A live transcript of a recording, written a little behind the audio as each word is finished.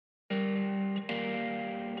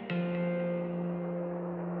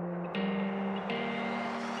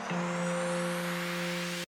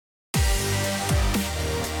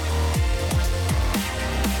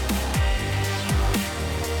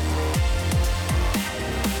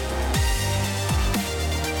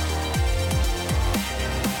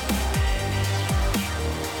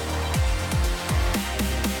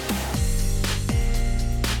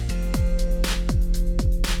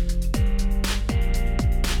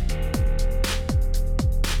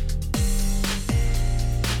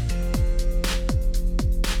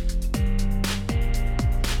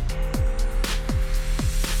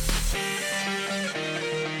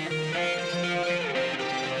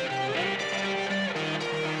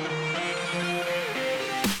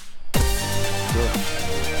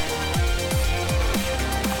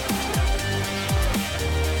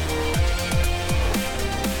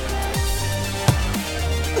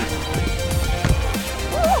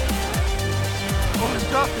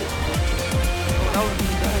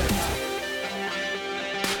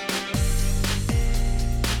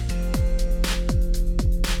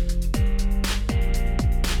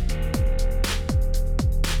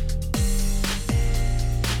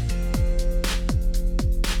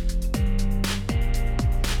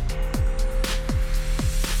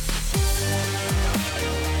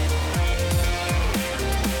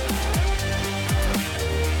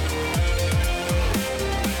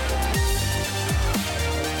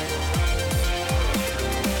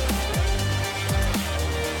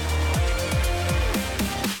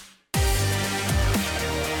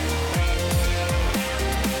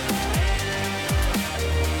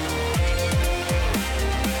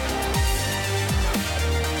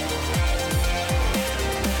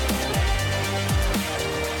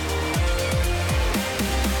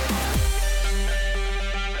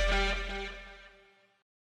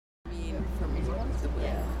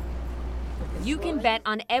You can bet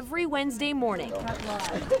on every Wednesday morning the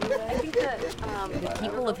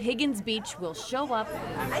people of Higgins Beach will show up.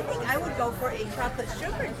 I think I would go for a chocolate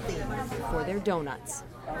sugar theme for their donuts.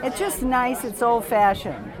 It's just nice, it's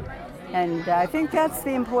old-fashioned, and I think that's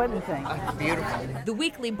the important thing. Beautiful. The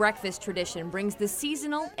weekly breakfast tradition brings the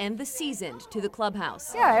seasonal and the seasoned to the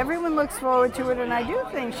clubhouse. Yeah, everyone looks forward to it, and I do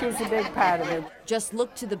think she's a big part of it. Just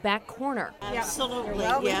look to the back corner. Absolutely.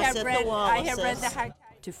 Well, yes, I have read the high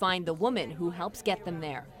to find the woman who helps get them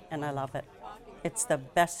there. And I love it. It's the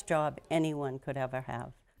best job anyone could ever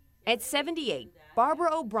have. At 78,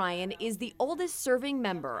 Barbara O'Brien is the oldest serving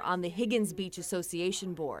member on the Higgins Beach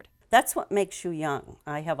Association board. That's what makes you young.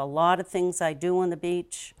 I have a lot of things I do on the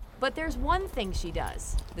beach. But there's one thing she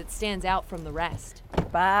does that stands out from the rest.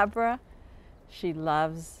 Barbara, she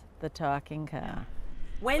loves the talking car.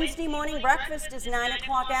 Wednesday morning breakfast is 9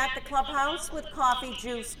 o'clock at the clubhouse with coffee,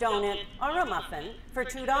 juice, donut, or a muffin for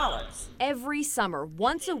 $2. Every summer,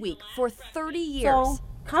 once a week, for 30 years. So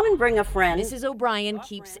come and bring a friend. Mrs. O'Brien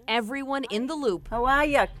keeps everyone in the loop. How are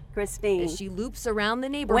you, Christine? As she loops around the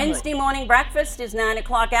neighborhood. Wednesday morning breakfast is 9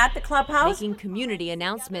 o'clock at the clubhouse. Making community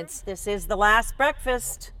announcements. This is the last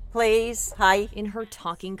breakfast. Please, hi. In her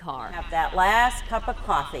talking car. Have that last cup of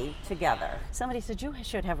coffee together. Somebody said, you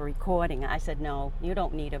should have a recording. I said, no, you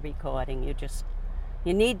don't need a recording. You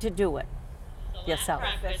need to do it yourself.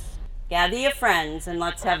 Gather your friends and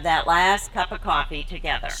let's have that last cup of coffee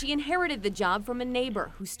together. She inherited the job from a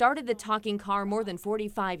neighbor who started the talking car more than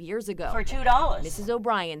 45 years ago. For $2. Mrs.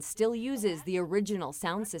 O'Brien still uses the original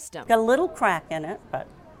sound system. Got a little crack in it, but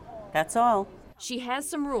that's all. She has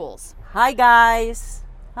some rules. Hi, guys.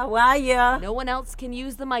 How are you? No one else can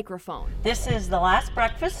use the microphone. This is the last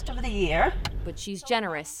breakfast of the year. But she's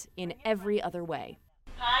generous in every other way.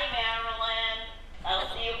 Hi, Marilyn. I'll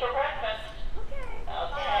see you for breakfast.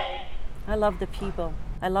 Okay. I love the people.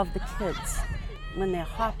 I love the kids. When they're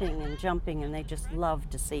hopping and jumping and they just love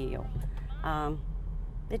to see you.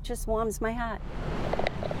 It just warms my heart.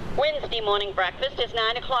 Wednesday morning breakfast is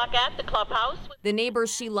 9 o'clock at the clubhouse. The neighbors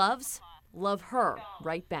she loves love her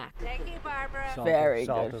right back. Thank you, Barbara. Very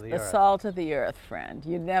good. The salt of the earth friend.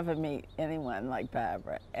 You never meet anyone like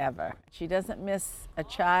Barbara, ever. She doesn't miss a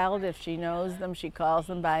child. If she knows them, she calls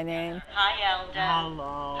them by name. Hi, Elda.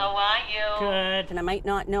 Hello. How are you? Good. And I might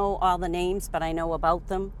not know all the names, but I know about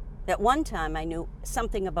them. At one time, I knew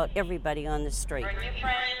something about everybody on the street.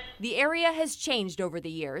 The area has changed over the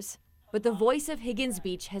years, but the voice of Higgins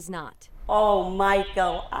Beach has not. Oh,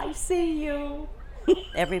 Michael, I see you.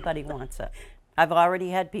 Everybody wants it. I've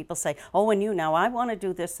already had people say, oh, and you now, I want to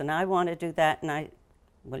do this and I want to do that. And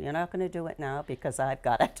well, you're not going to do it now because I've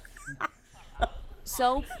got it.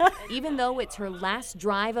 So, even though it's her last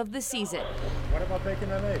drive of the season. What about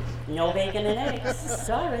bacon and eggs? No bacon and eggs.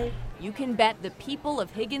 Sorry. You can bet the people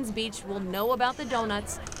of Higgins Beach will know about the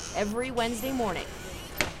donuts every Wednesday morning.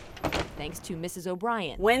 Thanks to Mrs.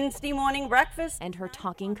 O'Brien. Wednesday morning breakfast. And her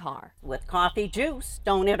talking car. With coffee, juice,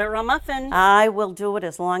 donut, or a muffin. I will do it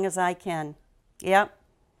as long as I can. Yep.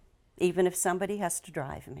 Even if somebody has to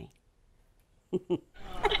drive me.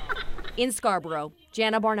 In Scarborough,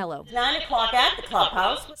 Jana Barnello. 9 o'clock at the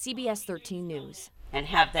clubhouse. CBS 13 News. And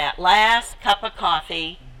have that last cup of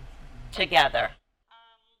coffee together.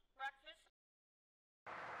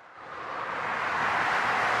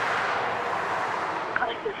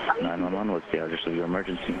 911, what's the address of your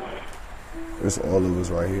emergency? It's all of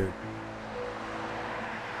us right here.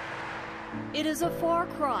 It is a far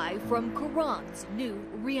cry from Quran's new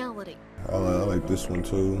reality. I like this one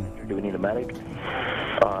too. Do we need a medic?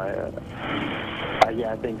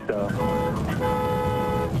 Yeah, I think so.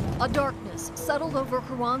 A darkness settled over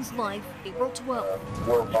Quran's life April 12th.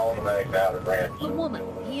 We're following the medic now to Ranch. The woman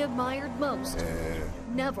he admired most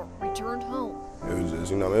never returned home. It was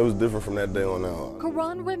just, it was different from that day on out.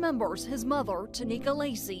 Quran remembers his mother, Tanika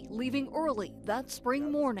Lacey, leaving early that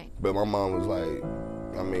spring morning. But my mom was like,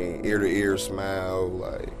 ear to ear smile,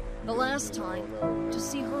 like. The last time to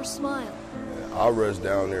see her smile. I rushed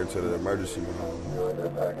down there to the emergency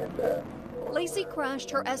room. Lacey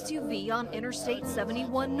crashed her SUV on Interstate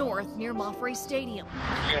 71 North near Moffrey Stadium.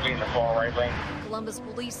 She's gonna be in the far right lane. Columbus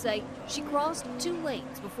police say she crossed 2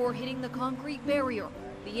 lanes before hitting the concrete barrier.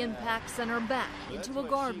 The impact sent her back into a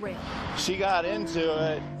guardrail. She got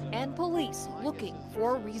into it. And police looking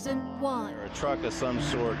for a reason why. A truck of some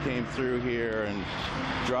sort came through here and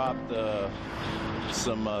dropped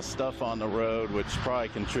some stuff on the road, which probably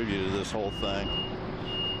contributed to this whole thing.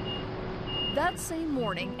 That same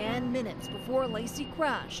morning and minutes before Lacey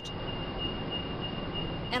crashed,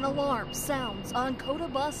 an alarm sounds on Coda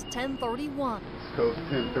Bus 1031. Code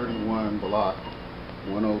 1031, block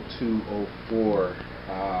 10204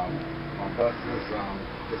 on bus was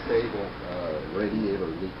disabled, radiator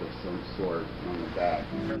leak of some sort on the back.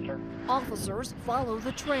 Officers follow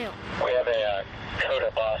the trail. We have a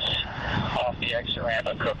COTA bus off the exit ramp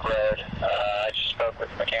at Cook Road. I just spoke with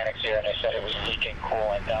the mechanics here and they said it was leaking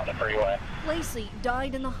coolant down the freeway. Lacey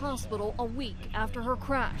died in the hospital a week after her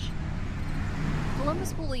crash.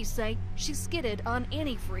 Columbus police say she skidded on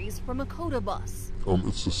antifreeze from a COTA bus.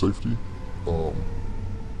 It's the safety.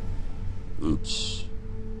 It's,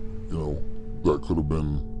 that could have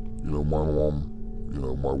been, my mom,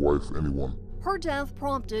 my wife, anyone. Her death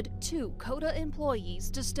prompted 2 COTA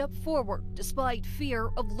employees to step forward despite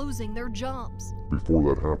fear of losing their jobs.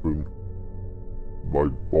 Before that happened,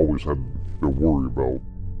 I always had to worry about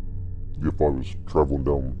if I was traveling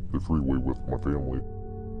down the freeway with my family,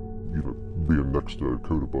 being next to a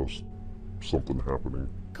COTA bus, something happening.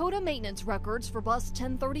 COTA maintenance records for bus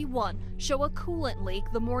 1031 show a coolant leak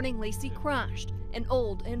the morning Lacey crashed. An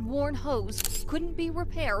old and worn hose couldn't be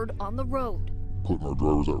repaired on the road. Putting our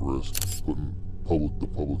drivers at risk, putting the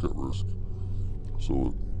public at risk.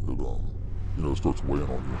 So it starts weighing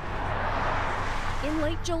on you. In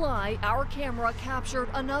late July, our camera captured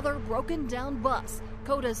another broken down bus.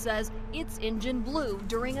 COTA says its engine blew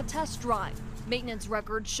during a test drive. Maintenance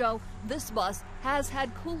records show this bus has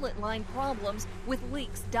had coolant line problems with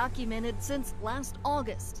leaks documented since last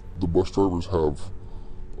August. The bus drivers have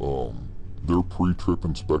their pre-trip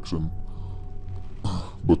inspection,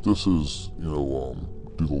 but this is, do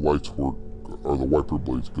the lights work? Are the wiper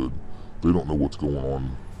blades good? They don't know what's going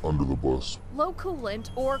on under the bus. Low coolant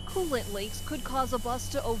or coolant leaks could cause a bus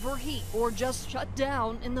to overheat or just shut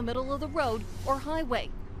down in the middle of the road or highway.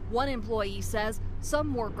 One employee says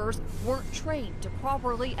some workers weren't trained to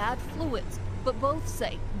properly add fluids, but both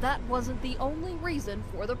say that wasn't the only reason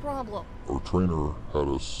for the problem. Our trainer had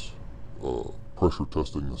us pressure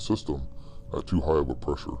testing the system at too high of a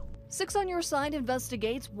pressure. 6 on Your Side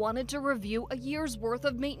Investigates wanted to review a year's worth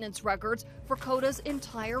of maintenance records for COTA's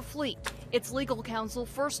entire fleet. Its legal counsel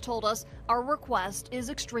first told us our request is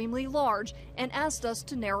extremely large and asked us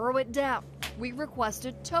to narrow it down. We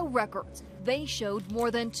requested tow records. They showed more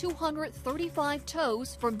than 235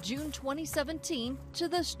 tows from June 2017 to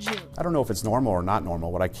this June. I don't know if it's normal or not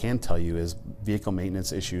normal. What I can tell you is vehicle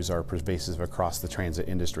maintenance issues are pervasive across the transit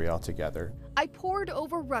industry altogether. I pored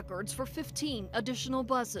over records for 15 additional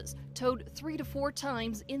buses, towed 3 to 4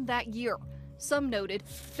 times in that year. Some noted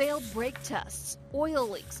failed brake tests, oil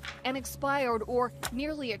leaks, and expired or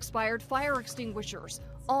nearly expired fire extinguishers.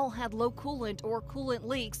 All had low coolant or coolant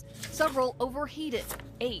leaks. Several overheated.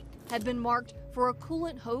 8 had been marked for a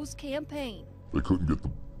coolant hose campaign. They couldn't get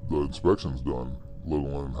the inspections done, let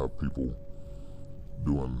alone have people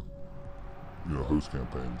doing, hose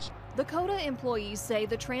campaigns. The COTA employees say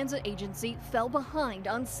the transit agency fell behind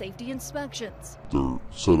on safety inspections. They're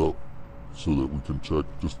set up so that we can check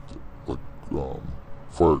just like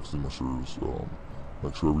fire extinguishers,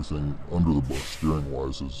 make sure everything under the bus,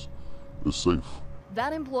 steering-wise, is safe.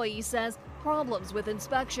 That employee says problems with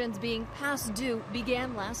inspections being past due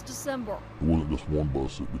began last December. It wasn't just one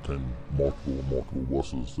bus, it became multiple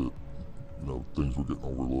buses that, things were getting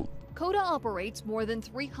overlooked. COTA operates more than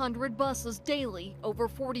 300 buses daily. Over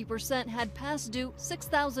 40% had past due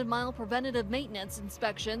 6,000-mile preventative maintenance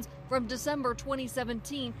inspections from December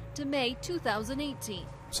 2017 to May 2018.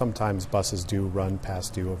 Sometimes buses do run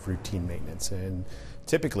past due of routine maintenance, and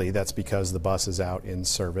typically that's because the bus is out in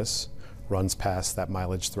service, runs past that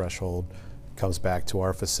mileage threshold, comes back to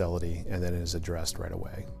our facility, and then is addressed right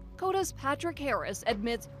away. COTA's Patrick Harris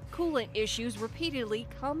admits coolant issues repeatedly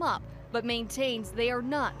come up, but maintains they are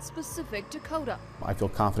not specific to COTA. I feel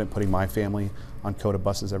confident putting my family on COTA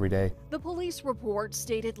buses every day. The police report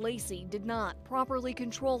stated Lacey did not properly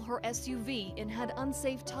control her SUV and had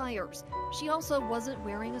unsafe tires. She also wasn't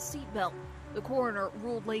wearing a seatbelt. The coroner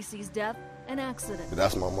ruled Lacey's death an accident.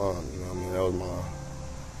 That's my mom, that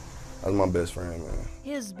was my best friend, man.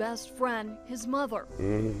 His best friend, his mother,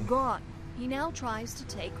 gone. He now tries to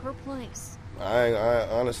take her place. I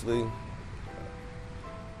honestly,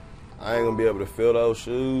 I ain't gonna be able to fill those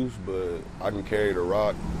shoes, but I can carry the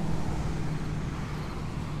rock.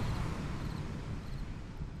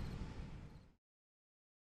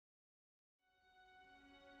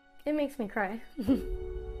 It makes me cry. And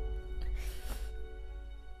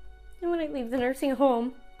when I leave the nursing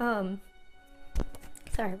home,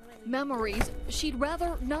 sorry. Memories she'd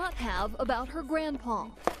rather not have about her grandpa.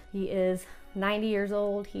 He is 90 years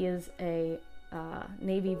old. He is a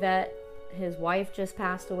Navy vet. His wife just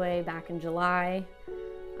passed away back in July.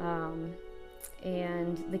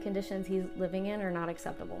 And the conditions he's living in are not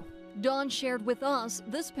acceptable. Dawn shared with us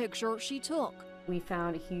this picture she took. We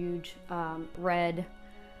found a huge red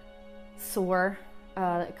sore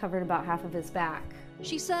that covered about half of his back.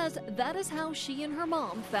 She says that is how she and her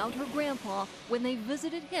mom found her grandpa when they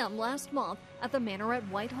visited him last month at the manor at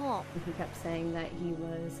Whitehall. He kept saying that he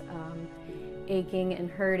was aching and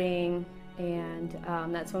hurting, and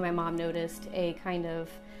that's when my mom noticed a kind of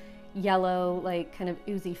yellow, like kind of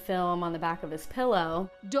oozy film on the back of his pillow.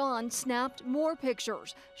 Dawn snapped more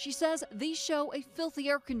pictures. She says these show a filthy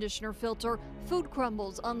air conditioner filter, food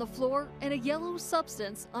crumbles on the floor, and a yellow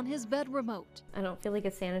substance on his bed remote. I don't feel like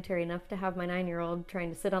it's sanitary enough to have my 9-year-old trying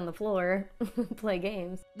to sit on the floor play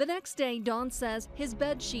games. The next day, Dawn says his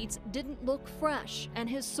bed sheets didn't look fresh and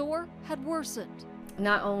his sore had worsened.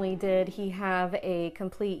 Not only did he have a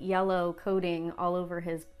complete yellow coating all over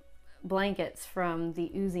his blankets from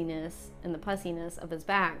the ooziness and the pussiness of his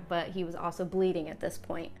back, but he was also bleeding at this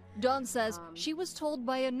point. Dawn says she was told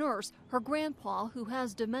by a nurse her grandpa, who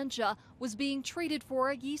has dementia, was being treated for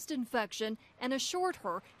a yeast infection and assured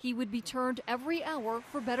her he would be turned every hour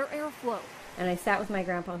for better airflow. And I sat with my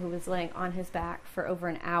grandpa, who was laying on his back, for over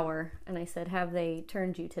an hour, and I said, "Have they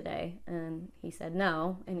turned you today?" And he said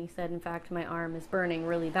no, and he said, "In fact, my arm is burning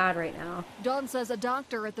really bad right now." Dawn says a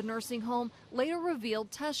doctor at the nursing home later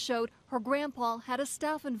revealed tests showed her grandpa had a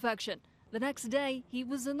staph infection. The next day, he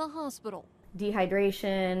was in the hospital.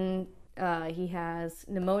 Dehydration, he has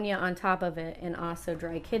pneumonia on top of it, and also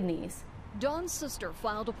dry kidneys. Dawn's sister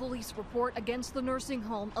filed a police report against the nursing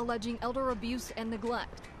home alleging elder abuse and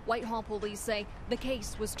neglect. Whitehall police say the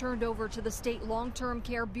case was turned over to the state long-term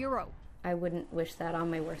care bureau. I wouldn't wish that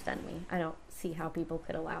on my worst enemy. I don't see how people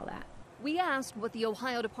could allow that. We asked what the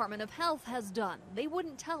Ohio Department of Health has done. They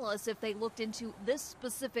wouldn't tell us if they looked into this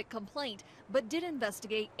specific complaint, but did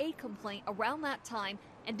investigate a complaint around that time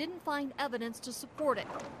and didn't find evidence to support it.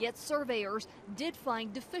 Yet surveyors did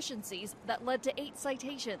find deficiencies that led to 8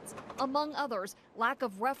 citations. Among others, lack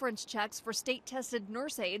of reference checks for state-tested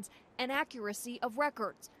nurse aides and accuracy of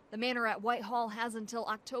records. The manor at Whitehall has until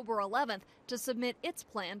October 11th to submit its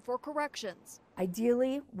plan for corrections.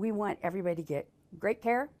 Ideally, we want everybody to get great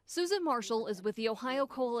care. Susan Marshall is with the Ohio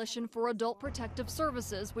Coalition for Adult Protective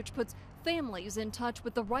Services, which puts families in touch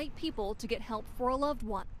with the right people to get help for a loved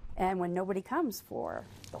one. And when nobody comes for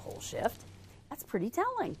the whole shift, that's pretty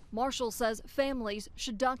telling. Marshall says families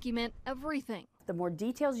should document everything. The more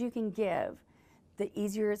details you can give, the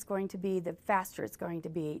easier it's going to be, the faster it's going to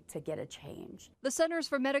be to get a change. The Centers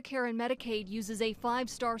for Medicare and Medicaid uses a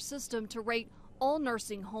 5-star system to rate all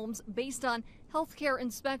nursing homes based on healthcare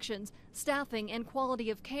inspections, staffing, and quality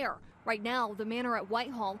of care. Right now, the manor at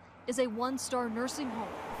Whitehall is a 1-star nursing home.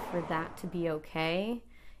 For that to be okay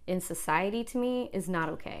in society, to me, is not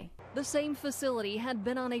okay. The same facility had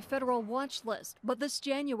been on a federal watch list, but this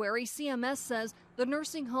January, CMS says the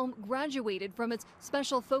nursing home graduated from its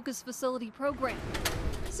Special Focus Facility program.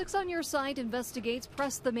 6 on Your Side investigates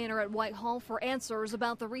pressed the manor at Whitehall for answers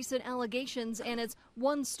about the recent allegations and its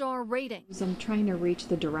 1-star rating. I'm trying to reach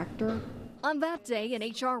the director. On that day, an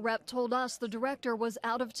HR rep told us the director was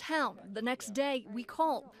out of town. The next day, we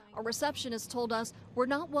called. A receptionist told us we're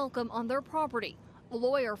not welcome on their property. A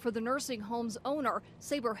lawyer for the nursing home's owner,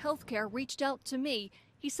 Sabre Healthcare, reached out to me.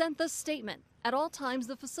 He sent this statement. At all times,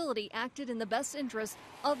 the facility acted in the best interest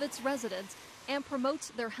of its residents and promotes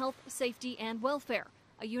their health, safety, and welfare.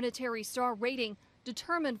 A unitary star rating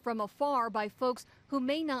determined from afar by folks who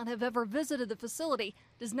may not have ever visited the facility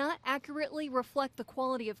does not accurately reflect the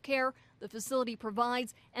quality of care the facility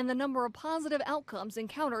provides and the number of positive outcomes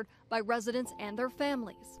encountered by residents and their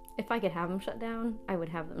families. If I could have them shut down, I would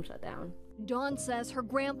have them shut down. Dawn says her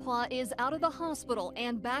grandpa is out of the hospital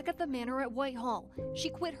and back at the manor at Whitehall. She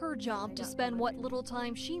quit her job to spend what little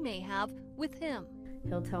time she may have with him.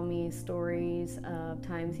 He'll tell me stories of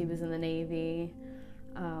times he was in the Navy,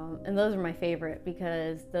 and those are my favorite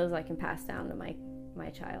because those I can pass down to my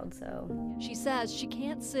child. So she says she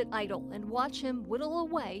can't sit idle and watch him whittle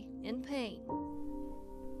away in pain.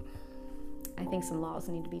 I think some laws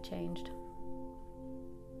need to be changed.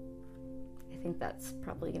 I think that's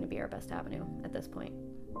probably going to be our best avenue at this point.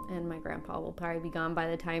 And my grandpa will probably be gone by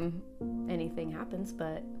the time anything happens,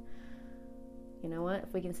 but you know what?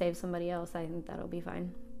 If we can save somebody else, I think that'll be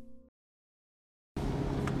fine.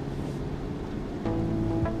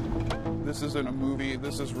 This isn't a movie,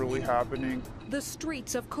 this is really happening. The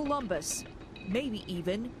streets of Columbus, maybe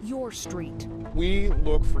even your street. We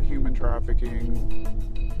look for human trafficking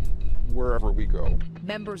wherever we go.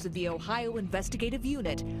 Members of the Ohio Investigative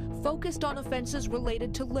Unit focused on offenses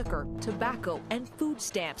related to liquor, tobacco, and food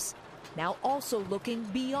stamps. now also looking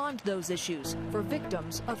beyond those issues for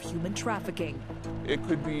victims of human trafficking. It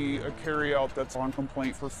could be a carryout that's on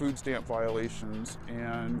complaint for food stamp violations,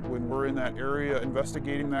 and when we're in that area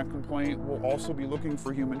investigating that complaint, we'll also be looking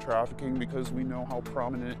for human trafficking because we know how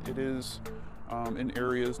prominent it is in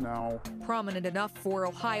areas now. Prominent enough for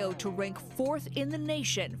Ohio to rank 4th in the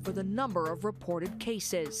nation for the number of reported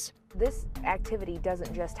cases. This activity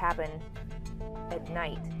doesn't just happen at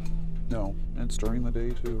night. No, it's during the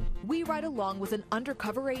day too. We ride along with an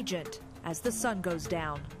undercover agent as the sun goes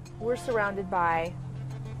down. We're surrounded by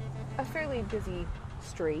a fairly busy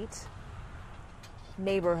street,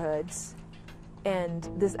 neighborhoods, and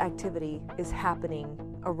this activity is happening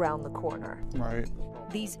around the corner. Right.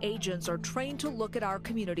 These agents are trained to look at our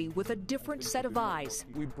community with a different set of eyes.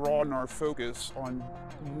 We broaden our focus on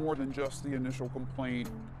more than just the initial complaint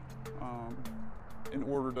in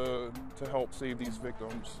order to help save these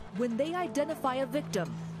victims. When they identify a victim,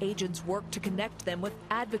 agents work to connect them with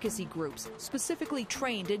advocacy groups specifically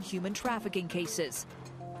trained in human trafficking cases.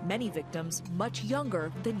 Many victims much younger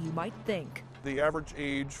than you might think. The average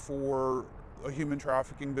age for a human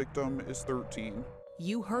trafficking victim is 13.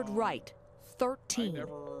 You heard right, 13.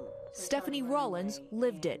 Stephanie Rollins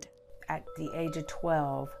lived it. At the age of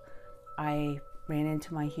 12, I ran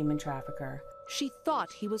into my human trafficker. She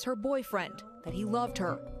thought he was her boyfriend, that he loved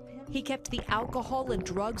her. He kept the alcohol and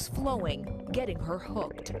drugs flowing, getting her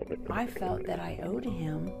hooked. I felt that I owed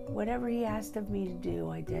him. Whatever he asked of me to do,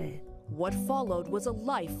 I did. What followed was a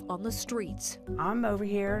life on the streets. I'm over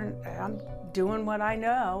here and I'm doing what I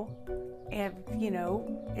know. And, you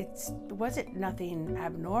know, it wasn't nothing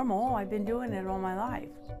abnormal. I've been doing it all my life.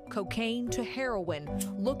 Cocaine to heroin,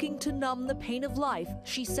 looking to numb the pain of life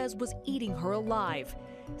she says was eating her alive.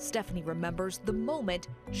 Stephanie remembers the moment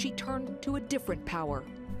she turned to a different power.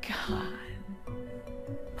 God,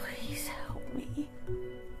 please help me.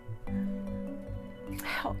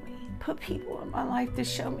 Help me. Put people in my life to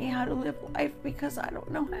show me how to live life because I don't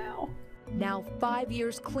know how. Now 5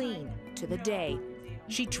 years clean to the day.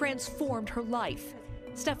 She transformed her life.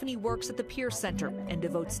 Stephanie works at the Peer Center and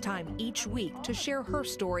devotes time each week to share her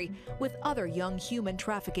story with other young human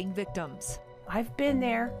trafficking victims. I've been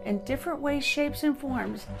there in different ways, shapes, and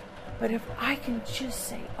forms, but if I can just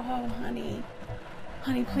say, oh, honey,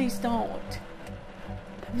 please don't.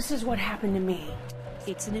 This is what happened to me.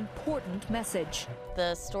 It's an important message.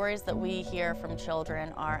 The stories that we hear from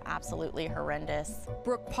children are absolutely horrendous.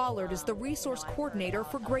 Brooke Pollard is the resource coordinator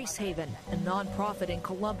for Grace Haven, a nonprofit in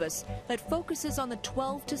Columbus that focuses on the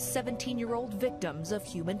 12 to 17-year-old victims of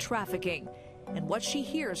human trafficking. And what she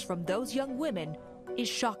hears from those young women is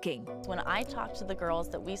shocking. When I talk to the girls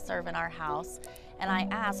that we serve in our house and I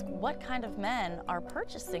ask what kind of men are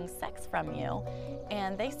purchasing sex from you,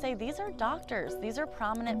 and they say these are doctors, these are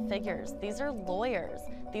prominent figures, these are lawyers,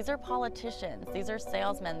 these are politicians, these are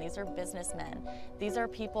salesmen, these are businessmen, these are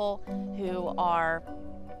people who are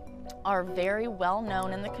very well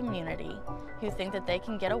known in the community, who think that they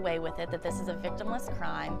can get away with it, that this is a victimless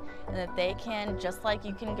crime, and that they can, just like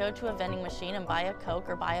you can go to a vending machine and buy a Coke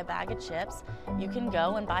or buy a bag of chips, you can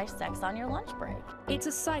go and buy sex on your lunch break. It's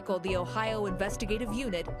a cycle the Ohio Investigative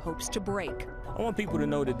Unit hopes to break. I want people to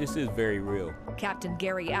know that this is very real. Captain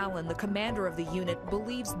Gary Allen, the commander of the unit,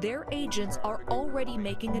 believes their agents are already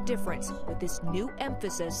making a difference with this new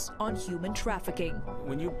emphasis on human trafficking.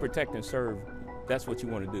 When you protect and serve, that's what you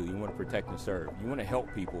want to do. You want to protect and serve. You want to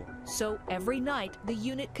help people. So every night, the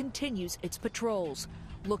unit continues its patrols,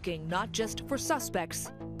 looking not just for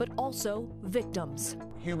suspects, but also victims.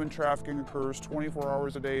 Human trafficking occurs 24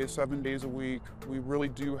 hours a day, 7 days a week. We really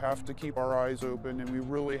do have to keep our eyes open, and we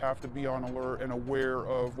really have to be on alert and aware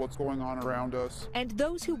of what's going on around us. And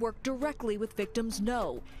those who work directly with victims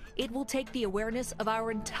know it will take the awareness of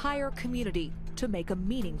our entire community to make a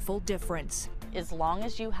meaningful difference. As long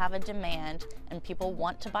as you have a demand and people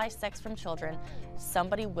want to buy sex from children,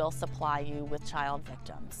 somebody will supply you with child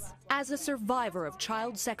victims. As a survivor of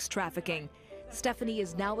child sex trafficking, Stephanie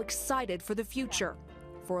is now excited for the future,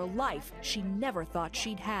 for a life she never thought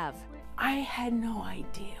she'd have. I had no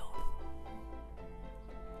idea.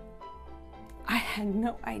 I had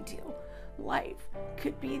no idea life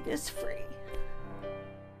could be this free.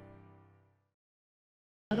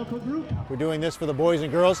 We're doing this for the Boys and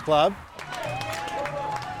Girls Club.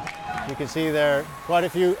 You can see there are quite a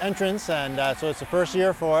few entrants, and so it's the first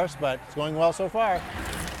year for us, but it's going well so far.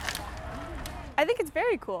 I think it's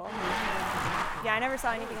very cool. Yeah, I never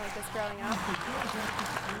saw anything like this growing up.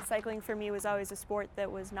 Cycling for me was always a sport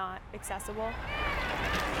that was not accessible.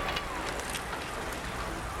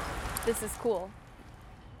 This is cool.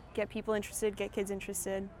 Get people interested, get kids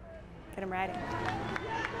interested, get them riding.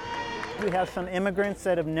 We have some immigrants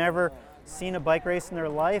that have never seen a bike race in their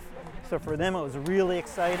life, so for them it was really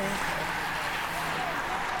exciting.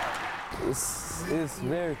 It's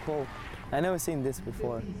very cool. I never seen this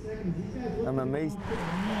before. I'm amazed.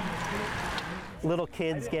 Little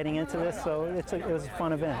kids getting into this, so it was a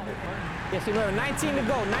fun event. Yes, remember, 19 to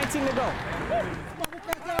go, 19 to go.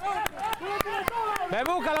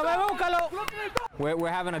 We're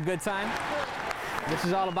having a good time. This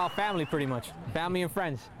is all about family, pretty much. Family and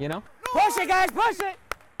friends, you know? Push it, guys, push it!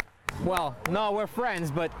 Well, no, we're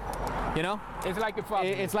friends, but, you know? It's like a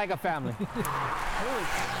family. It's like a family.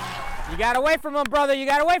 You got away from him, brother, you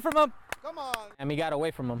got away from him. Come on. And we got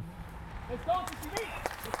away from him. Let's go, let's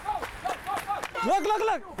go. Look, look,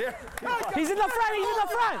 look. He's in the front, he's in the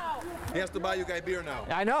front. He has to buy you guys beer now.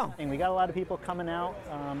 I know. And we got a lot of people coming out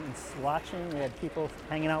and watching. We had people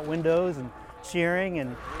hanging out windows and cheering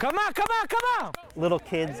and come on, come on, come on. Little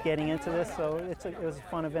kids getting into this, so it was a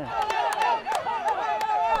fun event.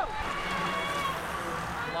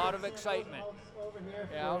 A lot of excitement.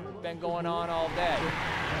 Yeah, been going on all day.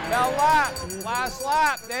 Bell lap, last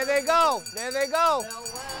lap. There they go. There they go.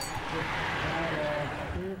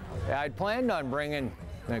 I'd planned on bringing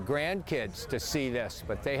the grandkids to see this,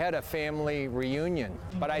 but they had a family reunion.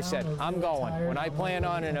 But I said, I'm going. When I plan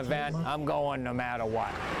on an event, I'm going no matter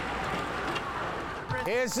what.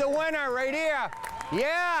 Here's the winner right here.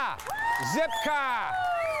 Yeah, Zip Car.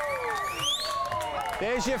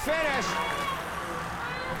 There's your finish.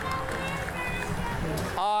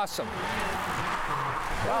 Awesome.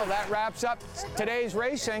 Well, that wraps up today's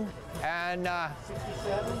racing, and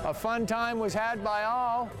a fun time was had by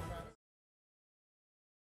all.